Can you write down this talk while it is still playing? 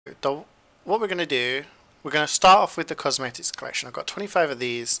the, what we're going to do, we're going to start off with the cosmetics collection. I've got 25 of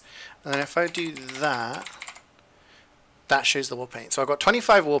these, and then if I do that, that shows the war paint. So I've got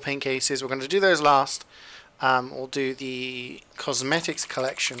 25 war paint cases. We're going to do those last. We'll do the cosmetics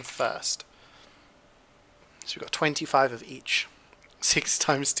collection first. So we've got 25 of each. 6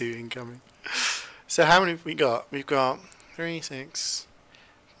 times 2 incoming. So how many have we got? We've got 3, 6,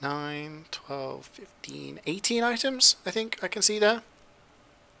 9, 12, 15, 18 items, I think I can see there.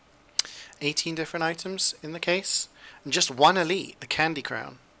 18 different items in the case. And just one elite, the Candy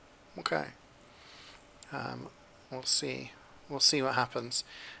Crown. Okay. We'll see. We'll see what happens.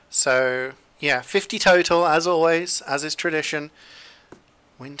 So, yeah, 50 total, as always, as is tradition.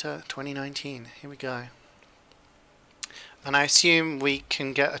 Winter 2019. Here we go. And I assume we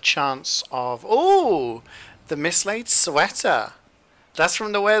can get a chance of... Oh! The mislaid sweater. That's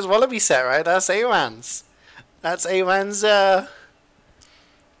from the Where's Wallaby set, right? That's Awan's. That's Awan's,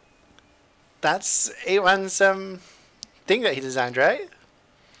 That's Awan's, thing that he designed, right?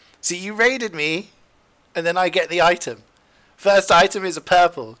 So you raided me, and then I get the item. First item is a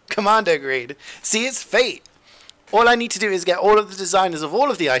purple. Commando grade. See, it's fate. All I need to do is get all of the designers of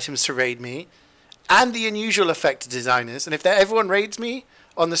all of the items to raid me, and the unusual effect designers. And if everyone raids me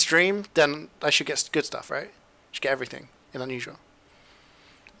on the stream, then I should get good stuff, right? Should get everything in unusual.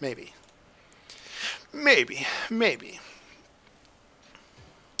 Maybe. Maybe. Maybe.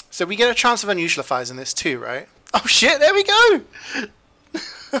 So we get a chance of unusual fires in this too, right? Oh shit, there we go!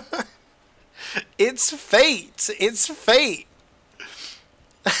 It's fate! It's fate!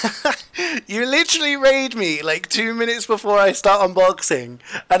 You literally raid me like 2 minutes before I start unboxing,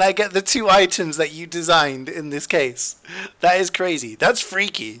 and I get the 2 items that you designed in this case. That is crazy. That's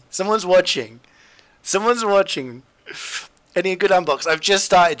freaky. Someone's watching. Someone's watching. Any good unbox? I've just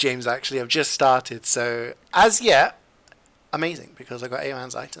started, James, actually. I've just started. So, as yet, amazing, because I got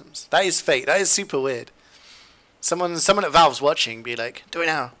A-Man's items. That is fate. That is super weird. Someone at Valve's watching, be like, do it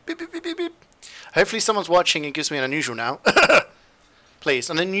now. Beep, beep, beep, beep, beep. Hopefully someone's watching and gives me an unusual now. Please,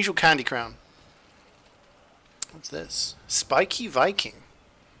 an unusual Candy Crown. What's this? Spiky Viking.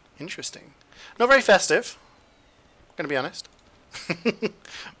 Interesting. Not very festive, I'm gonna be honest.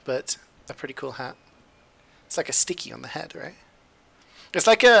 But a pretty cool hat. It's like a sticky on the head, right? It's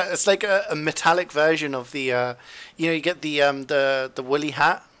like a metallic version of the you know, you get the woolly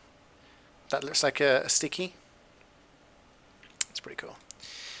hat that looks like a sticky. It's pretty cool.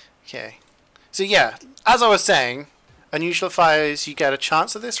 Okay. So yeah, as I was saying, unusual fires, you get a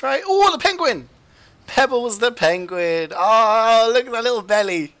chance of this, right? Oh, the penguin! Pebbles the penguin. Oh, look at that little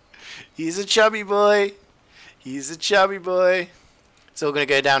belly. He's a chubby boy. He's a chubby boy. It's all gonna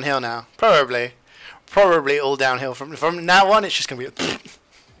go downhill now. Probably. Probably all downhill from now on. It's just gonna be.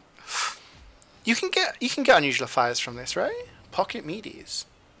 You can get unusual fires from this, right? Pocket meaties.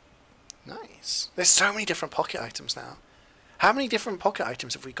 Nice. There's so many different pocket items now. How many different pocket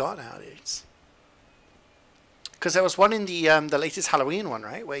items have we got nowadays? Because there was one in the latest Halloween one,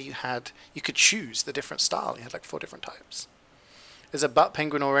 right, where you could choose the different style. You had like 4 different types. There's a butt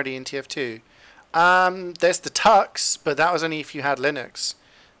penguin already in TF2. There's the tux, but that was only if you had Linux.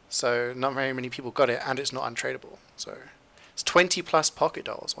 So not very many people got it, and it's not untradeable. So it's 20 plus pocket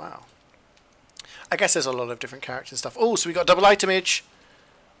dolls. Wow. I guess there's a lot of different character stuff. Oh, so we got double itemage.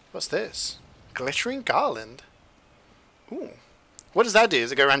 What's this? Glittering garland. Ooh. What does that do?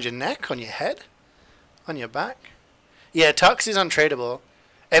 Does it go around your neck, on your head, on your back? Yeah, tux is untradeable.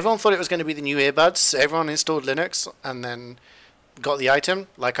 Everyone thought it was going to be the new earbuds. So everyone installed Linux and then got the item,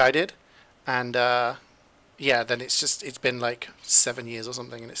 like I did. And yeah, then it's been like 7 years or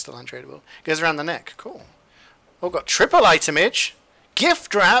something, and it's still untradeable. It goes around the neck. Cool. Oh, got triple itemage.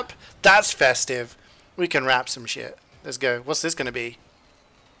 Gift wrap. That's festive. We can wrap some shit. Let's go. What's this going to be?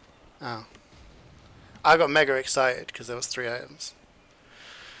 Oh. I got mega excited because there was 3 items.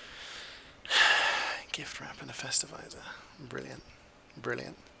 Gift wrap and a festivizer. Brilliant.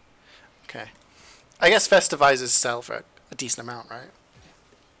 Brilliant. Okay. I guess festivizers sell for a decent amount, right?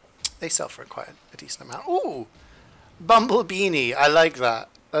 They sell for quite a decent amount. Ooh! Bumble beanie. I like that.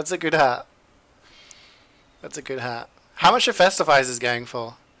 That's a good hat. That's a good hat. How much are festivizers going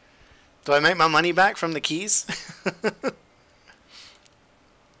for? Do I make my money back from the keys?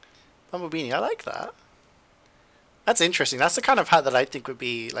 Bumble beanie. I like that. That's interesting. That's the kind of hat that I think would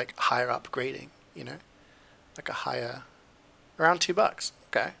be like higher upgrading, you know? Like a higher... Around $2.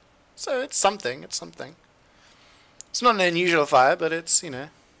 Okay. So it's something. It's something. It's not an unusual fire, but it's, you know...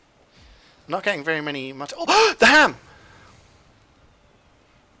 I'm not getting very many... Oh! The ham!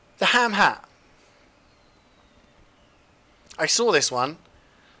 The ham hat. I saw this one.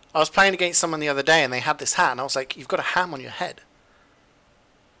 I was playing against someone the other day and they had this hat and I was like, you've got a ham on your head.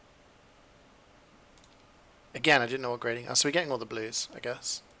 Again, I didn't know what grading. Oh, so we're getting all the blues, I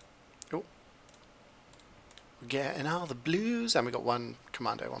guess. Oh. We're getting all the blues. And we got one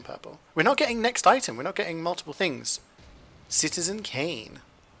commando, one purple. We're not getting next item. We're not getting multiple things. Citizen Kane.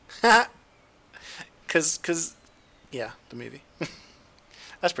 Cause, yeah, the movie.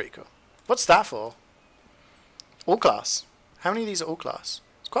 That's pretty cool. What's that for? All class. How many of these are all class?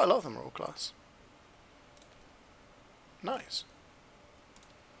 It's quite a lot of them are all class. Nice.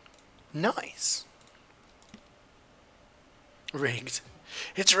 Nice. Rigged.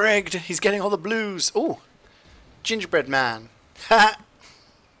 It's rigged. He's getting all the blues. Oh, gingerbread man.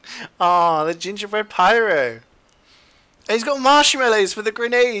 Oh, the gingerbread pyro. And he's got marshmallows for the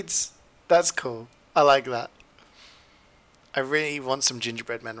grenades. That's cool. I like that. I really want some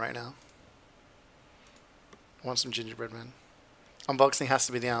gingerbread men right now. I want some gingerbread men. Unboxing has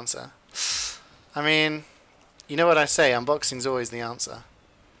to be the answer. I mean, you know what I say. Unboxing's always the answer.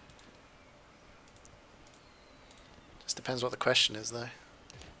 Depends what the question is, though.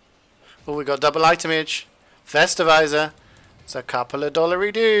 Oh, we got double itemage. Festivizer. It's a couple of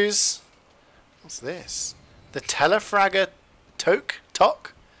dollary dues. What's this? The Telefragger Toke?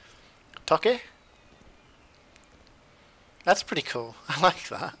 That's pretty cool. I like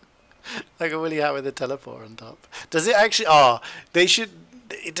that. Like a willy hat with a teleport on top. Does it actually... Oh, they should...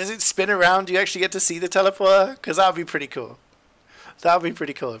 Does it spin around? Do you actually get to see the teleporter? Because that would be pretty cool. That would be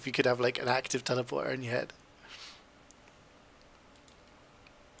pretty cool if you could have like an active teleporter in your head.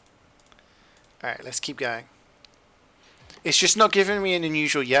 Alright, let's keep going. It's just not giving me an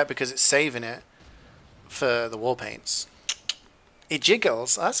unusual yet because it's saving it for the wall paints. It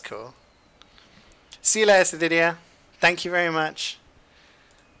jiggles. That's cool. See you later, Didier. Thank you very much.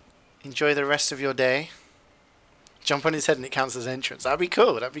 Enjoy the rest of your day. Jump on his head and it counts as entrance. That'd be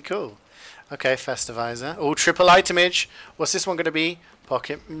cool. That'd be cool. Okay, Festivizer. Oh, triple itemage. What's this one going to be?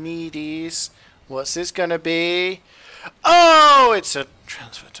 Pocket meaties. What's this going to be? Oh, it's a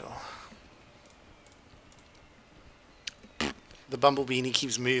transfer tool. The Bumblebeanie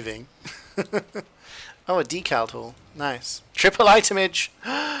keeps moving. Oh, a decal tool. Nice. Triple itemage.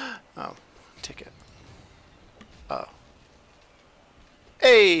 Oh, ticket. Oh.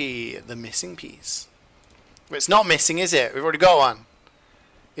 Hey, the missing piece. Well, it's not missing, is it? We've already got one.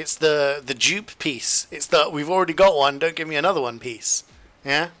 It's the dupe piece. It's the we've already got one. Don't give me another one piece.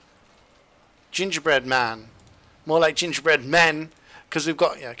 Yeah. Gingerbread man. More like gingerbread men, because we've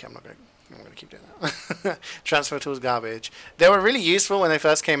got. Yeah. Okay, I'm going to keep doing that. Transfer tools garbage. They were really useful when they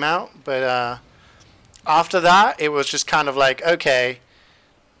first came out, but after that, it was just kind of like, okay,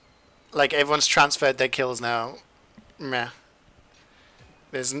 like everyone's transferred their kills now. Meh.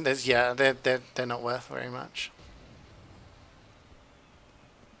 Yeah, they're not worth very much.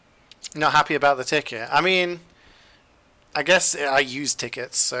 Not happy about the ticket. I mean, I guess I use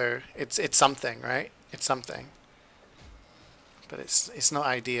tickets, so it's something, right? It's something. But it's not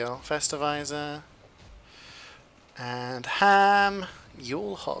ideal. Festivizer and ham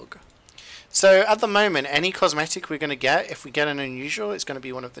Yule hog. So at the moment, any cosmetic we're going to get, if we get an unusual, it's going to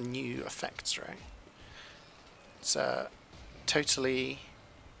be one of the new effects, right? It's totally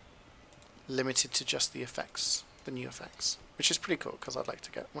limited to just the effects, the new effects, which is pretty cool because I'd like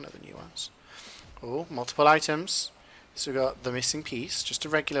to get one of the new ones. Oh, multiple items. So we got the missing piece, just a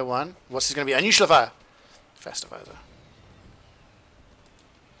regular one. What's this going to be? Unusual fire. Festivizer.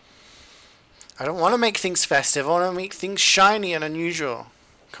 I don't want to make things festive. I want to make things shiny and unusual.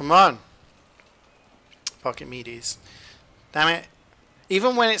 Come on. Pocket meaties. Damn it.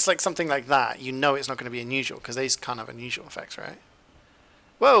 Even when it's like something like that, you know it's not going to be unusual because these kind of unusual effects, right?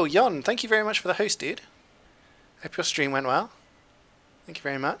 Whoa, Yon, thank you very much for the host, dude. Hope your stream went well. Thank you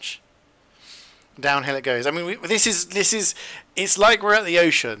very much. Downhill it goes. I mean, this is, it's like we're at the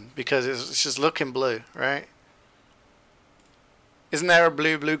ocean because it's just looking blue, right? Isn't there a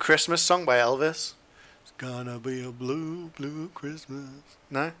Blue Blue Christmas song by Elvis? It's gonna be a blue, blue Christmas.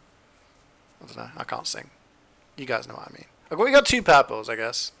 No? I don't know. I can't sing. You guys know what I mean. Okay, we got two purples, I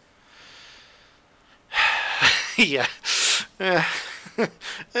guess. Yeah.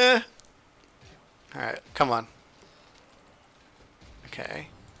 Alright, come on. Okay.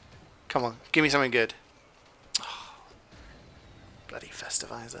 Come on, give me something good. Oh, bloody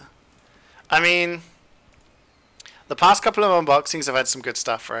Festivizer. I mean, the past couple of unboxings have had some good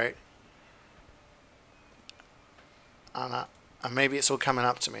stuff, right? And maybe it's all coming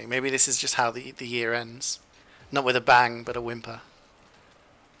up to me. Maybe this is just how the year ends. Not with a bang, but a whimper.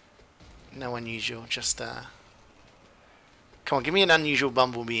 No unusual, just come on, give me an unusual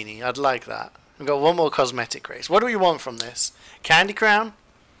Bumblebeanie. I'd like that. We've got one more cosmetic race. What do we want from this? Candy Crown?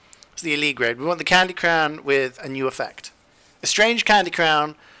 It's the elite grade. We want the Candy Crown with a new effect. A strange Candy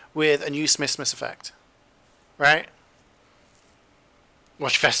Crown with a new Smissmass effect. right?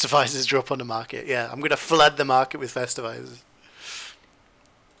 Watch Festivizers drop on the market. Yeah, I'm going to flood the market with Festivizers.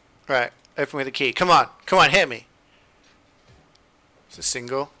 Right, open with a key. Come on, hit me. It's a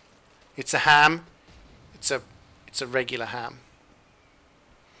single. It's a ham. It's a regular ham.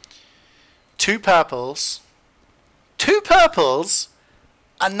 2 purples. 2 purples,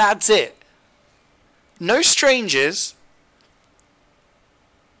 and that's it. No strangers.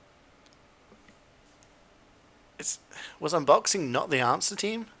 Was unboxing not the answer,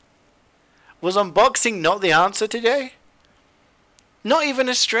 team? Was unboxing not the answer today? Not even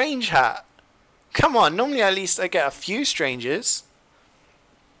a strange hat. Come on, normally at least I get a few strangers.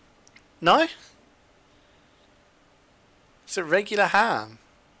 No? It's a regular ham.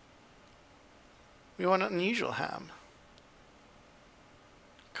 We want an unusual ham.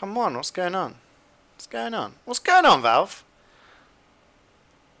 Come on, what's going on? What's going on? What's going on, Valve?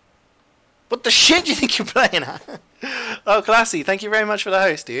 What the shit do you think you're playing at? Oh, Classy, thank you very much for the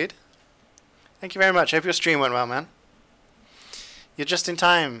host, dude. Thank you very much. I hope your stream went well, man. You're just in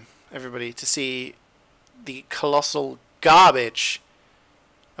time, everybody, to see the colossal garbage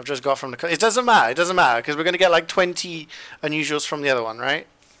I've just got from the... It doesn't matter, because we're going to get like 20 unusuals from the other one, right?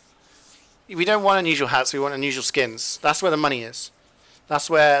 We don't want unusual hats, we want unusual skins. That's where the money is. That's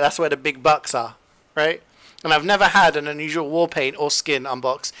where the big bucks are, right? And I've never had an unusual war paint or skin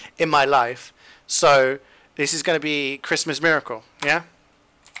unbox in my life. So this is going to be Christmas miracle, yeah?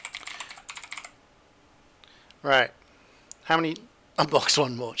 Right. How many? Unbox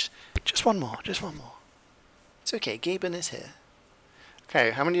one more. Just one more. Just one more. It's okay. Gaben is here.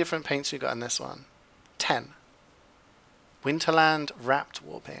 Okay, how many different paints we got in this one? 10. Winterland wrapped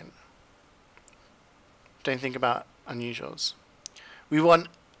war paint. Don't think about unusuals. We want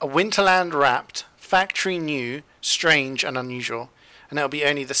a Winterland wrapped, factory new, strange and unusual. And it'll be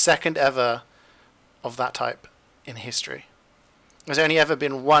only the second ever of that type in history. There's only ever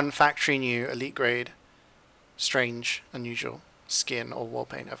been one factory new, elite grade, strange, unusual skin or war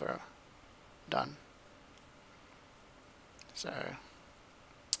paint ever done. So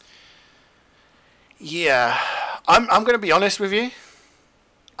yeah, I'm going to be honest with you.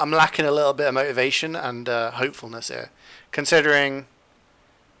 I'm lacking a little bit of motivation and hopefulness here, considering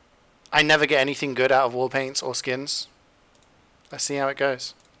I never get anything good out of war paints or skins. Let's see how it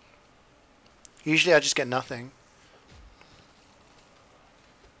goes. Usually I just get nothing.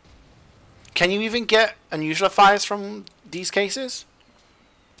 Can you even get unusual fires from these cases?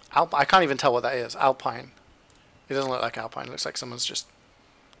 I can't even tell what that is. Alpine. It doesn't look like Alpine. It looks like someone's just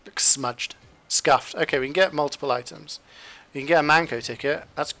smudged. Scuffed. Okay, we can get multiple items. We can get a Manco ticket.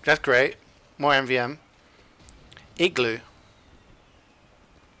 That's great. More MVM. Igloo.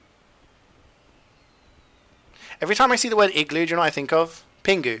 Every time I see the word igloo, do you know what I think of?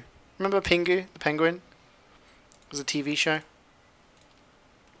 Pingu. Remember Pingu, the penguin? It was a TV show.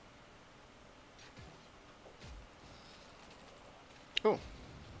 Oh.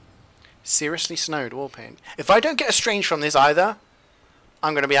 Seriously snowed wall paint. If I don't get a strange from this either,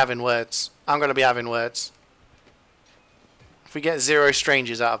 I'm going to be having words. I'm going to be having words. If we get 0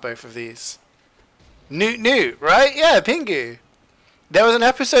 strangers out of both of these. Newt, right? Yeah, Pingu. There was an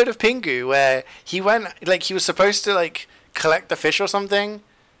episode of Pingu where he went, like, he was supposed to, like, collect the fish or something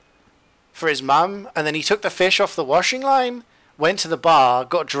for his mum, and then he took the fish off the washing line, went to the bar,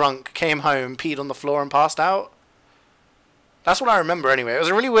 got drunk, came home, peed on the floor and passed out. That's what I remember anyway. It was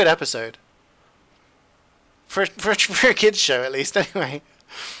a really weird episode. For a kid's show, at least, anyway.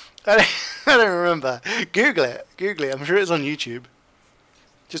 I don't remember. Google it. I'm sure it's on YouTube.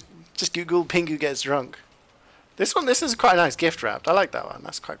 Just Google Pingu gets drunk. This is quite a nice gift wrapped. I like that one.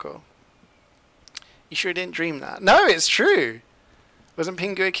 That's quite cool. You sure didn't dream that? No, it's true. Wasn't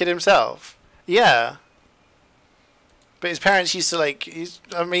Pingu a kid himself? Yeah. But his parents used to, like...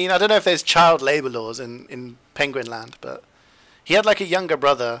 I mean, I don't know if there's child labour laws in Penguin Land, but... He had, like, a younger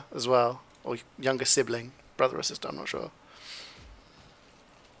brother as well. Or younger sibling. Brother or sister, I'm not sure.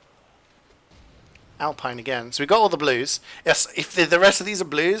 Alpine again. So we got all the blues. Yes, if the rest of these are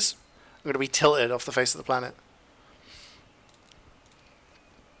blues, I'm going to be tilted off the face of the planet.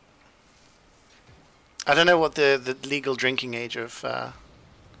 I don't know what the legal drinking age of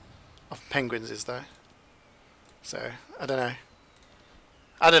penguins is, though. So, I don't know.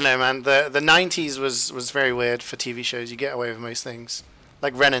 I don't know, man. The 90s was very weird for TV shows. You get away with most things.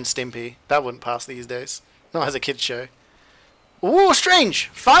 Like Ren and Stimpy. That wouldn't pass these days. Not as a kid's show. Ooh, strange!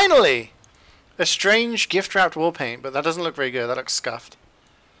 Finally! A strange gift-wrapped wall paint, but that doesn't look very good. That looks scuffed.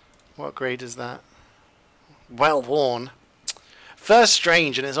 What grade is that? Well-worn. First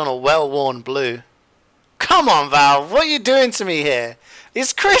strange, and it's on a well-worn blue. Come on, Valve! What are you doing to me here?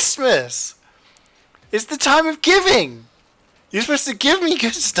 It's Christmas! It's the time of giving. You're supposed to give me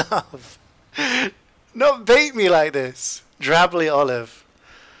good stuff. Not bait me like this. Drably olive.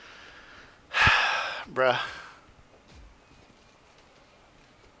 Bruh.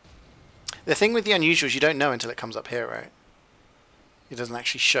 The thing with the unusual is you don't know until it comes up here, right? It doesn't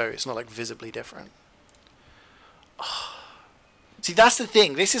actually show. It's not like visibly different. Oh. See, that's the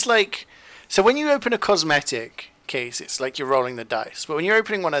thing. This is like... So when you open a cosmetic case, it's like you're rolling the dice. But when you're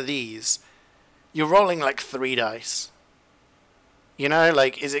opening one of these, you're rolling like 3 dice. You know,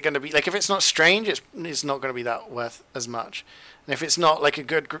 like, is it going to be... Like, if it's not strange, it's not going to be that worth as much. And if it's not like a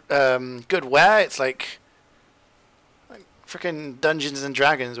good wear, it's like freaking Dungeons and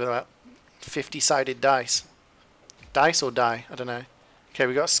Dragons with about 50-sided dice. Dice or die? I don't know. Okay,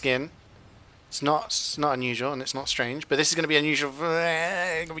 we got skin. It's not unusual and it's not strange, but this is going to be unusual. It's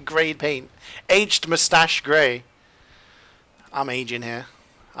going to be greyed paint. Aged mustache grey. I'm aging here.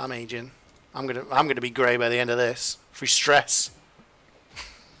 I'm aging. I'm gonna be grey by the end of this. Through stress.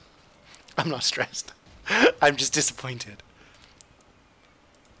 I'm not stressed. I'm just disappointed.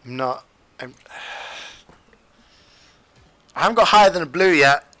 I haven't got higher than a blue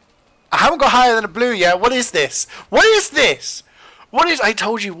yet. What is this? What is this? What is... I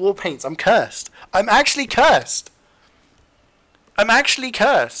told you, war paints. I'm cursed. I'm actually cursed. I'm actually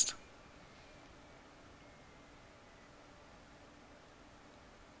cursed.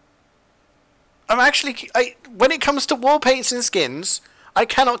 When it comes to war paints and skins, I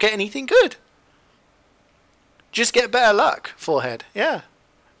cannot get anything good. Just get better luck, forehead. Yeah.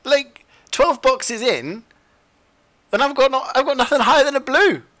 Like, 12 boxes in, and I've got nothing higher than a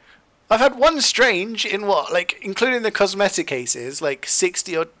blue. I've had one strange in what, like, including the cosmetic cases, like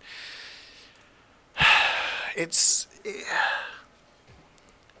 60 or... It's...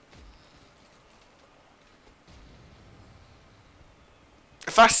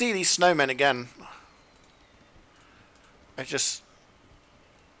 If I see these snowmen again,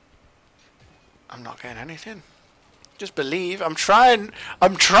 I'm not getting anything. Just believe. I'm trying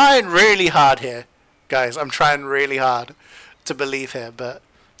really hard here, guys. I'm trying really hard to believe here, but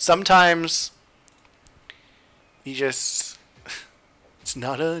sometimes you just... It's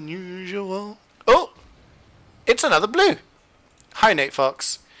not unusual. Oh! It's another blue. Hi, Nate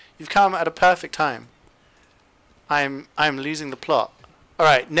Fox. You've come at a perfect time. I'm losing the plot.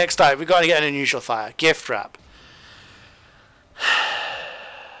 Alright, next time. We've got to get an unusual fire. Gift wrap.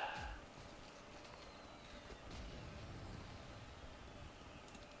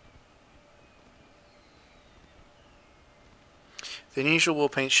 The unusual war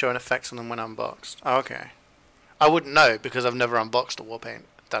paints show an effect on them when unboxed. Oh, okay. I wouldn't know because I've never unboxed a war paint.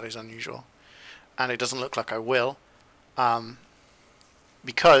 That is unusual. And it doesn't look like I will.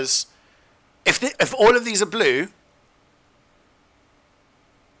 Because if all of these are blue,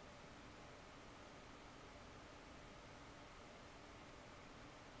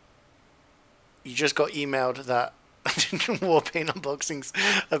 you just got emailed that war paint unboxings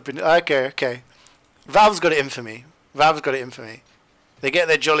have been... Okay. Valve's got it in for me. They get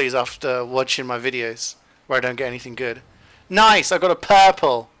their jollies after watching my videos where I don't get anything good. Nice, I got a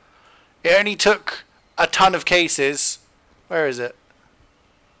purple. It only took a ton of cases. Where is it?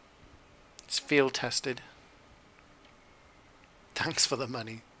 It's field tested. Thanks for the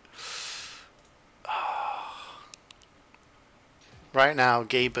money. Right now,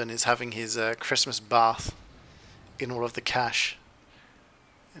 Gaben is having his Christmas bath in all of the cash.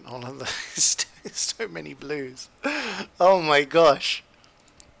 In all of the... so many blues. Oh my gosh.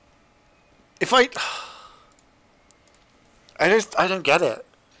 If I don't get it.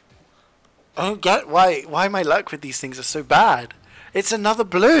 I don't get why my luck with these things are so bad. It's another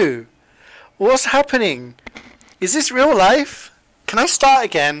blue. What's happening? Is this real life? Can I start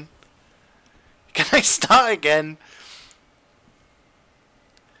again?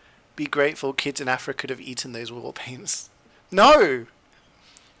 Be grateful kids in Africa could have eaten those war paints. No!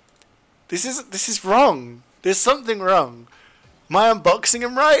 This is wrong. There's something wrong. Am I unboxing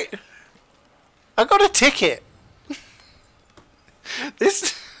them right? I got a ticket.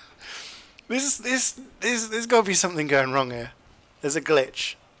 There's got to be something going wrong here. There's a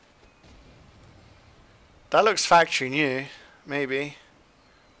glitch. That looks factory new. Maybe.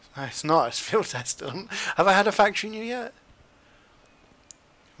 No, it's not. It's field tested. Have I had a factory new yet?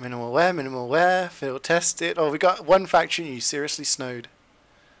 Minimal wear, field tested. Oh, we got one factory new. Seriously snowed.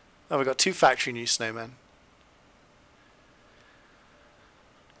 Oh, we got 2 factory new snowmen.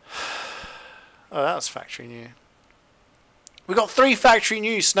 Oh, that was factory new. We got 3 factory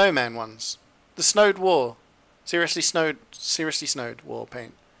new snowman ones. The snowed war. Seriously snowed war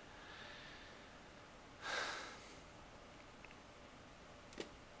paint.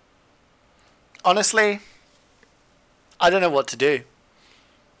 Honestly, I don't know what to do.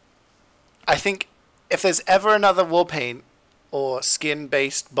 I think if there's ever another war paint or skin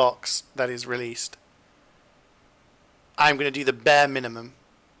based box that is released, I'm going to do the bare minimum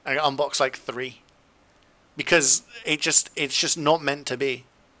and unbox like 3. Because it's just not meant to be.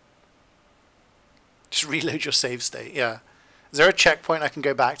 Just reload your save state, yeah. Is there a checkpoint I can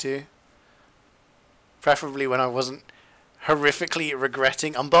go back to? Preferably when I wasn't horrifically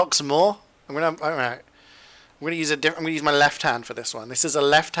regretting. Unbox more? Alright. I'm gonna use my left hand for this one. This is a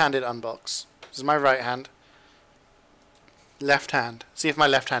left-handed unbox. This is my right hand. Left hand. See if my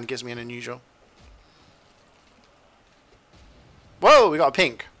left hand gives me an unusual. Whoa, we got a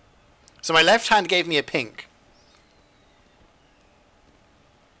pink. So my left hand gave me a pink.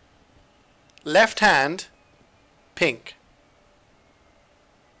 Left hand, pink.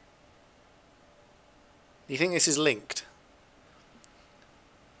 You think this is linked?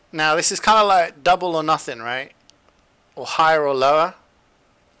 Now this is kind of like double or nothing, right? Or higher or lower.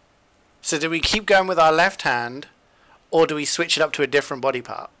 So do we keep going with our left hand, or do we switch it up to a different body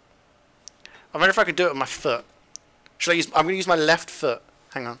part? I wonder if I could do it with my foot. Should I use? I'm going to use my left foot.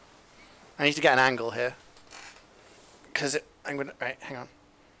 Hang on. I need to get an angle here. Because I'm going to... Right, hang on.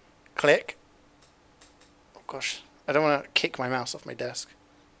 Click. Oh gosh. I don't want to kick my mouse off my desk.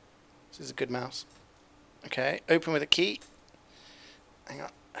 This is a good mouse. Okay, open with a key. Hang on.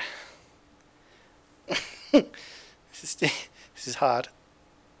 This is hard.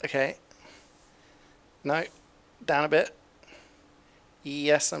 Okay. No. Down a bit.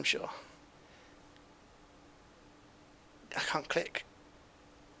 Yes, I'm sure. I can't click.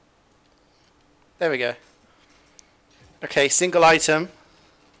 There we go. Okay, single item.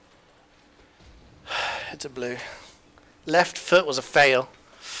 It's a blue. Left foot was a fail.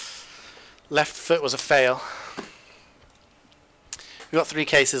 Left foot was a fail. We've got 3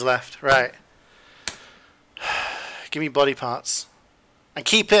 cases left. Right. Give me body parts. And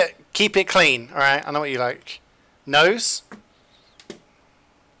keep it clean, alright? I know what you like. Nose.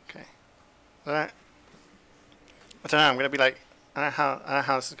 Okay. Alright. I don't know, I'm gonna be like, I don't know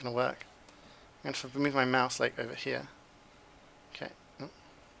how this is gonna work. I'm gonna move my mouse like over here. Okay.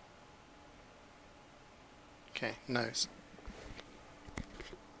 Okay, nose.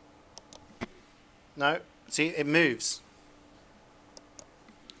 No, see, it moves.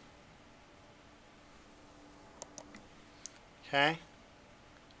 Okay.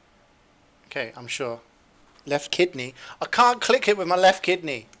 Okay, I'm sure. Left kidney. I can't click it with my left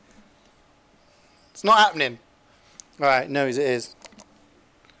kidney. It's not happening. Alright, nose it is.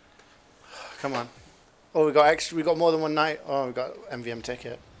 Come on. Oh, we got more than one night. Oh, we got MVM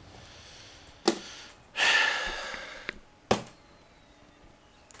ticket.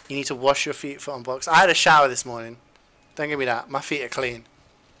 You need to wash your feet for unbox. I had a shower this morning. Don't give me that. My feet are clean.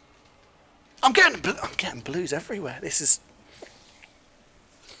 I'm getting blues everywhere. This is...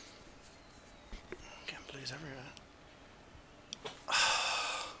 I'm getting blues everywhere.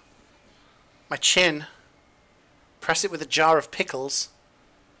 My chin. Press it with a jar of pickles.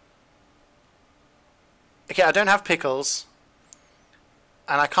 Okay, I don't have pickles.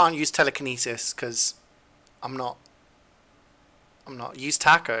 And I can't use telekinesis because I'm not. Use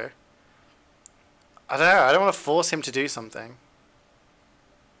taco. I don't know. I don't want to force him to do something.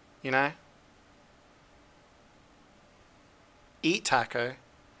 You know? Eat taco.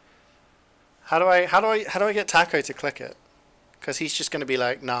 How do I get taco to click it? Because he's just going to be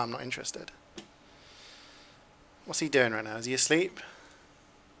like, nah, I'm not interested. What's he doing right now? Is he asleep?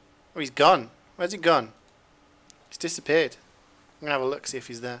 Oh, he's gone. Where's he gone? He's disappeared. I'm gonna have a look, see if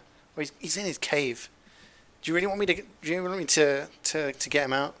he's there. Oh, he's in his cave. Do you really want me to? Do you really want me to get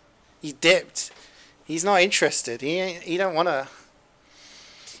him out? He dipped. He's not interested. He don't wanna.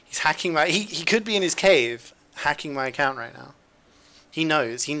 He's hacking my. He could be in his cave hacking my account right now. He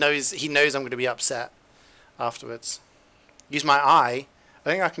knows. He knows I'm gonna be upset afterwards. Use my eye. I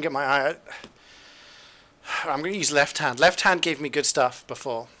think I can get my eye. I'm gonna use left hand. Left hand gave me good stuff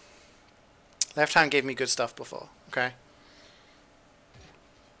before. Left hand gave me good stuff before. Okay.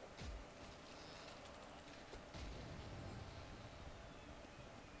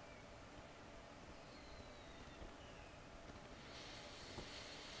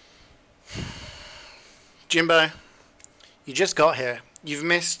 Jimbo, you just got here. You've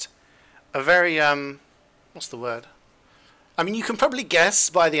missed a very, what's the word? I mean, you can probably guess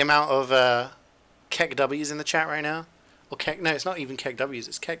by the amount of Kek W's in the chat right now. Or Kek, no, it's not even Kek W's,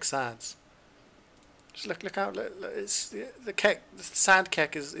 it's Kek Sads. Just look out, look, it's, the Kek, the sad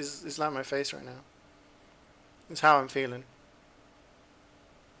Kek is like my face right now. It's how I'm feeling.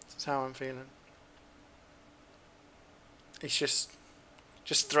 It's how I'm feeling. It's just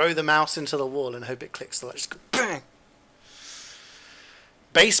Just throw the mouse into the wall and hope it clicks the light. Just go bang.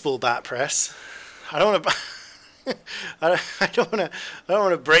 Baseball bat press. I don't want to. I don't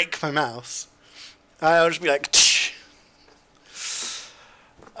want to break my mouse. I'll just be like.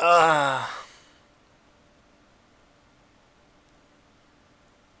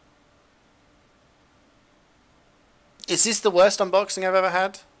 Is this the worst unboxing I've ever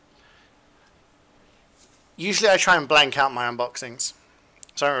had? Usually I try and blank out my unboxings,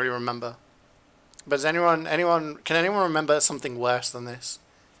 so I don't really remember. But does can anyone remember something worse than this?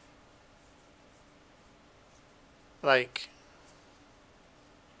 Like,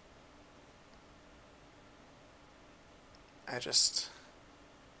 I just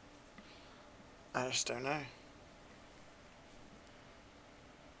don't know.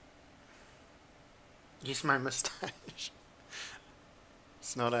 Use my mustache.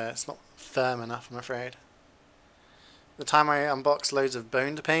 It's not firm enough, I'm afraid. The time I unboxed loads of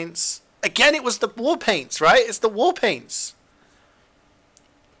boned paints. Again, it was the war paints, right? It's the war paints.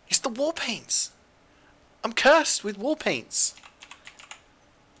 It's the war paints. I'm cursed with war paints.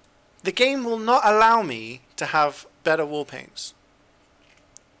 The game will not allow me to have better war paints.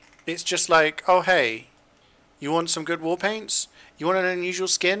 It's just like, oh hey, you want some good war paints? You want an unusual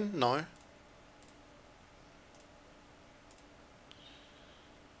skin? No.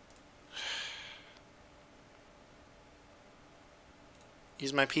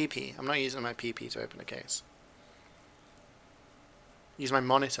 Use my PP. I'm not using my PP to open a case. Use my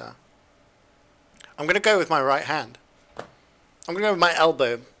monitor. I'm going to go with my right hand. I'm going to go with my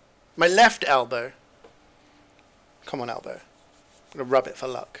elbow. My left elbow. Come on, elbow. I'm going to rub it for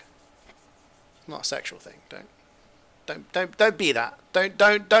luck. It's not a sexual thing. Don't be that.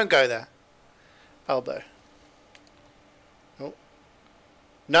 Don't go there. Elbow. Oh.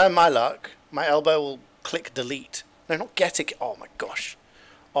 No, my luck. My elbow will click delete. No, not get it. Oh my gosh.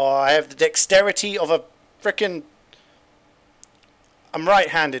 Oh, I have the dexterity of a frickin'... I'm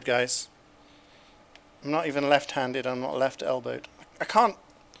right-handed, guys. I'm not even left-handed. I'm not left-elbowed. I can't...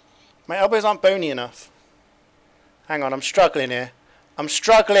 My elbows aren't bony enough. Hang on, I'm struggling here. I'm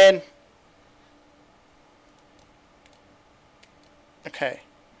struggling. Okay.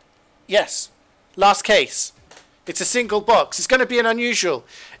 Yes. Last case. It's a single box. It's going to be an unusual.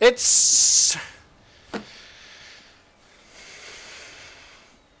 It's...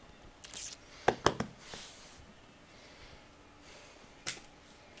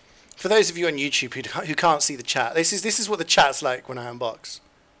 For those of you on YouTube who can't see the chat, this is what the chat's like when I unbox.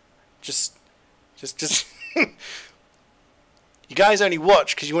 Just you guys only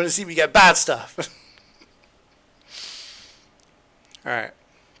watch because you want to see me get bad stuff. All right.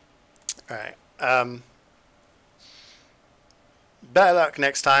 Better luck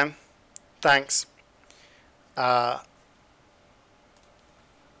next time. Thanks.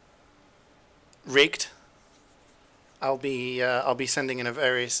 Rigged. I'll be sending in a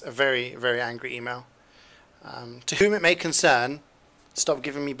very angry email. To whom it may concern, stop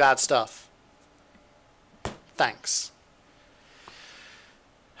giving me bad stuff. Thanks.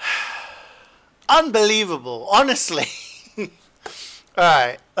 Unbelievable, honestly.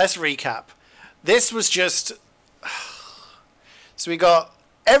 Alright, let's recap. This was just... So we got...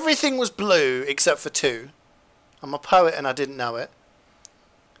 Everything was blue except for 2. I'm a poet and I didn't know it.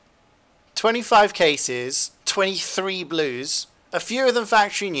 25 cases, 23 blues. A few of them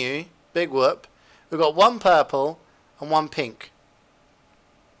factory new. Big whoop. We've got 1 purple and 1 pink.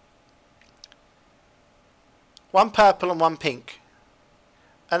 1 purple and 1 pink.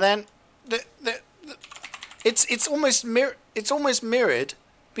 And then it's almost mirrored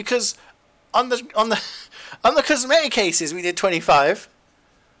because on the cosmetic cases we did 25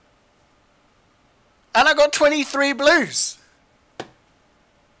 and I got 23 blues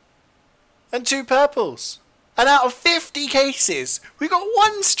and 2 purples, and out of 50 cases we got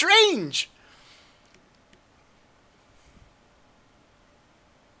 1 strange.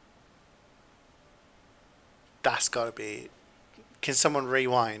 That's gotta be... Can someone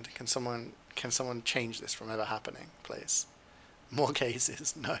rewind? Can someone change this from ever happening, please? More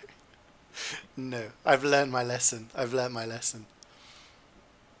cases? No. No. I've learned my lesson.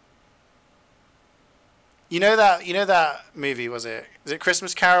 You know that movie, is it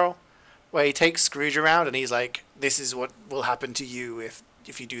Christmas Carol? Where he takes Scrooge around and he's like, this is what will happen to you if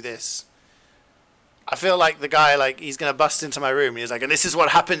you do this. I feel like the guy, like, he's going to bust into my room and he's like, and this is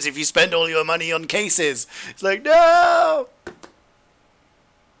what happens if you spend all your money on cases. It's like, no!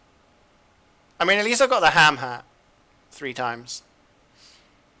 I mean, at least I got the ham hat 3 times.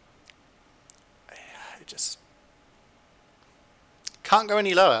 Can't go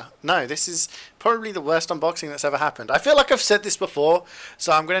any lower. No, this is probably the worst unboxing that's ever happened. I feel like I've said this before,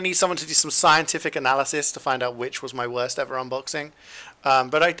 so I'm going to need someone to do some scientific analysis to find out which was my worst ever unboxing.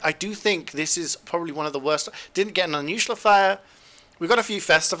 But I do think this is probably one of the worst. Didn't get an unusual flyer. We got a few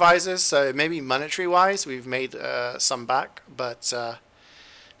festivizers, so maybe monetary-wise we've made some back, but you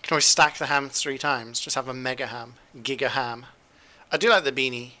can always stack the ham 3 times. Just have a mega ham, giga ham. I do like the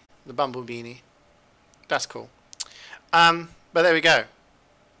beanie, the Bumble beanie. That's cool. But there we go.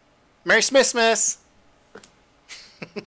 Merry Smissmass!